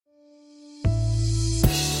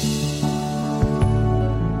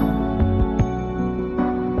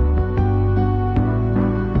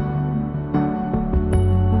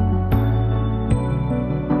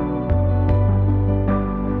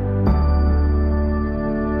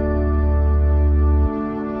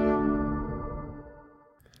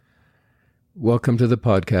Welcome to the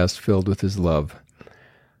podcast filled with His love.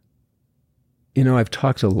 You know, I've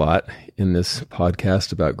talked a lot in this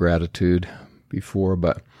podcast about gratitude before,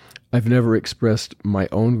 but I've never expressed my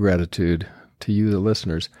own gratitude to you, the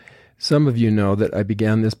listeners. Some of you know that I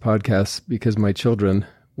began this podcast because my children,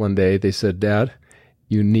 one day, they said, "Dad,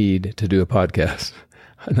 you need to do a podcast."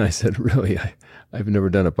 And I said, "Really? I've never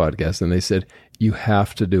done a podcast." And they said, "You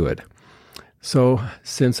have to do it." So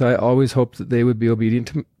since I always hoped that they would be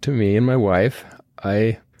obedient to me and my wife,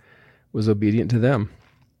 I was obedient to them.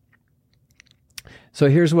 So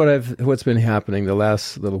here's what's been happening the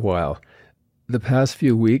last little while. The past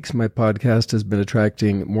few weeks, my podcast has been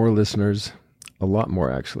attracting more listeners, a lot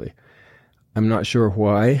more actually. I'm not sure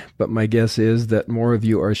why, but my guess is that more of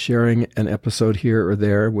you are sharing an episode here or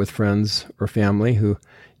there with friends or family who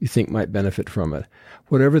you think might benefit from it.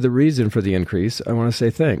 Whatever the reason for the increase, I want to say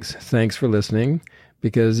thanks. Thanks for listening,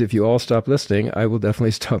 because if you all stop listening, I will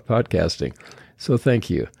definitely stop podcasting. So thank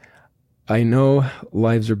you. I know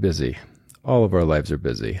lives are busy. All of our lives are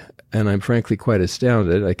busy. And I'm frankly quite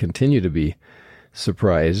astounded. I continue to be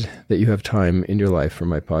surprised that you have time in your life for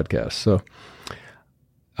my podcast. So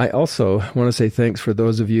I also want to say thanks for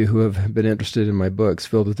those of you who have been interested in my books,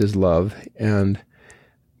 Filled with His Love, and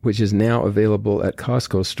which is now available at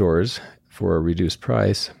Costco stores for a reduced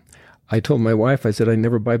price. I told my wife, I said, I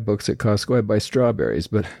never buy books at Costco, I buy strawberries,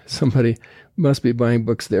 but somebody must be buying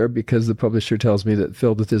books there because the publisher tells me that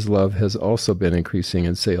Filled with His Love has also been increasing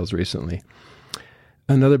in sales recently.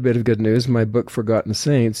 Another bit of good news, my book Forgotten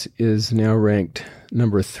Saints is now ranked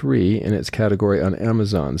number 3 in its category on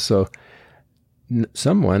Amazon, so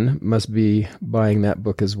someone must be buying that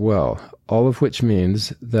book as well, all of which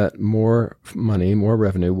means that more money, more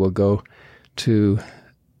revenue will go to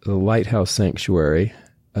the Lighthouse Sanctuary,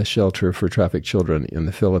 a shelter for trafficked children in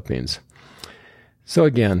the Philippines. So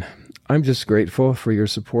again, I'm just grateful for your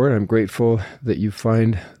support. I'm grateful that you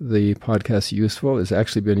find the podcast useful. It's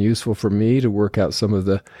actually been useful for me to work out some of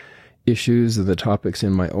the issues and the topics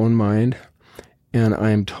in my own mind. And I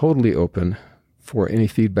am totally open for any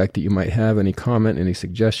feedback that you might have, any comment, any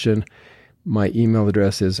suggestion. My email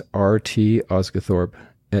address is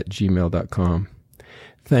rtosgathorpe@gmail.com.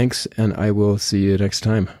 Thanks, and I will see you next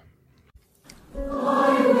time.